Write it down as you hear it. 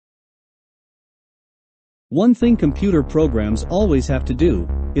One thing computer programs always have to do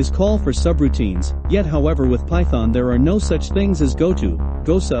is call for subroutines, yet however with Python there are no such things as goto,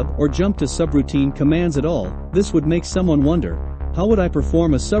 gosub or jump to subroutine commands at all. This would make someone wonder, how would I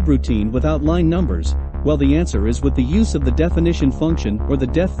perform a subroutine without line numbers? Well, the answer is with the use of the definition function or the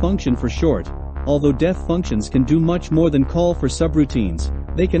def function for short. Although def functions can do much more than call for subroutines,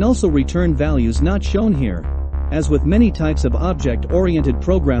 they can also return values not shown here. As with many types of object-oriented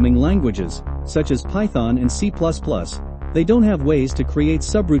programming languages, such as Python and C++, they don't have ways to create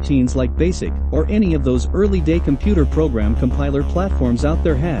subroutines like BASIC or any of those early-day computer program compiler platforms out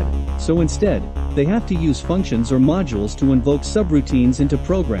there had, so instead, they have to use functions or modules to invoke subroutines into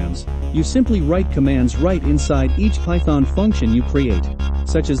programs. You simply write commands right inside each Python function you create,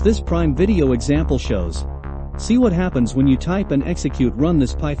 such as this prime video example shows. See what happens when you type and execute run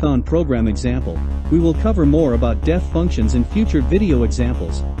this Python program example. We will cover more about def functions in future video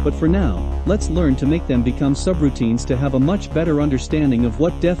examples, but for now, let's learn to make them become subroutines to have a much better understanding of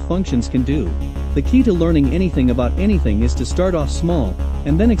what def functions can do. The key to learning anything about anything is to start off small,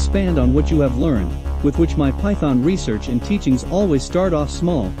 and then expand on what you have learned, with which my Python research and teachings always start off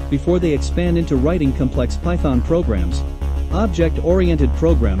small, before they expand into writing complex Python programs. Object-oriented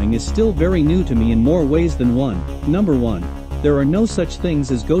programming is still very new to me in more ways than one. Number 1. There are no such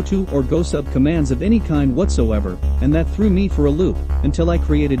things as goto or gosub commands of any kind whatsoever, and that threw me for a loop, until I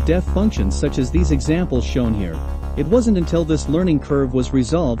created def functions such as these examples shown here. It wasn't until this learning curve was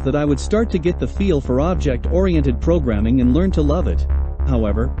resolved that I would start to get the feel for object-oriented programming and learn to love it.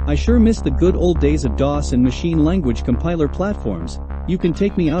 However, I sure miss the good old days of DOS and machine language compiler platforms. You can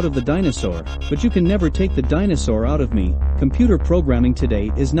take me out of the dinosaur, but you can never take the dinosaur out of me. Computer programming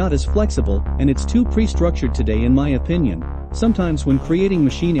today is not as flexible, and it's too pre-structured today in my opinion. Sometimes when creating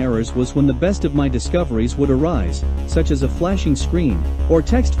machine errors was when the best of my discoveries would arise, such as a flashing screen, or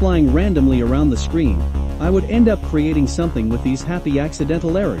text flying randomly around the screen. I would end up creating something with these happy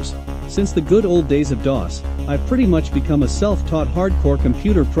accidental errors. Since the good old days of DOS, I've pretty much become a self-taught hardcore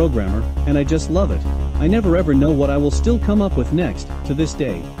computer programmer, and I just love it. I never ever know what I will still come up with next. To this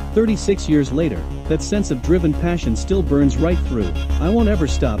day, 36 years later, that sense of driven passion still burns right through. I won't ever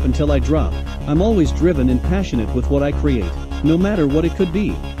stop until I drop. I'm always driven and passionate with what I create, no matter what it could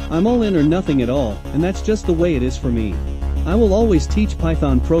be. I'm all in or nothing at all, and that's just the way it is for me. I will always teach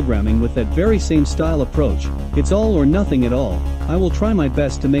Python programming with that very same style approach. It's all or nothing at all. I will try my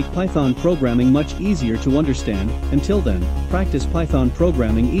best to make Python programming much easier to understand. Until then, practice Python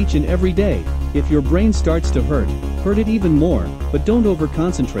programming each and every day. If your brain starts to hurt it even more, but don't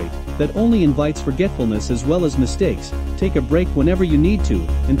over-concentrate. That only invites forgetfulness as well as mistakes. Take a break whenever you need to.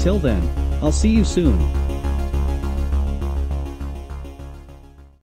 Until then, I'll see you soon.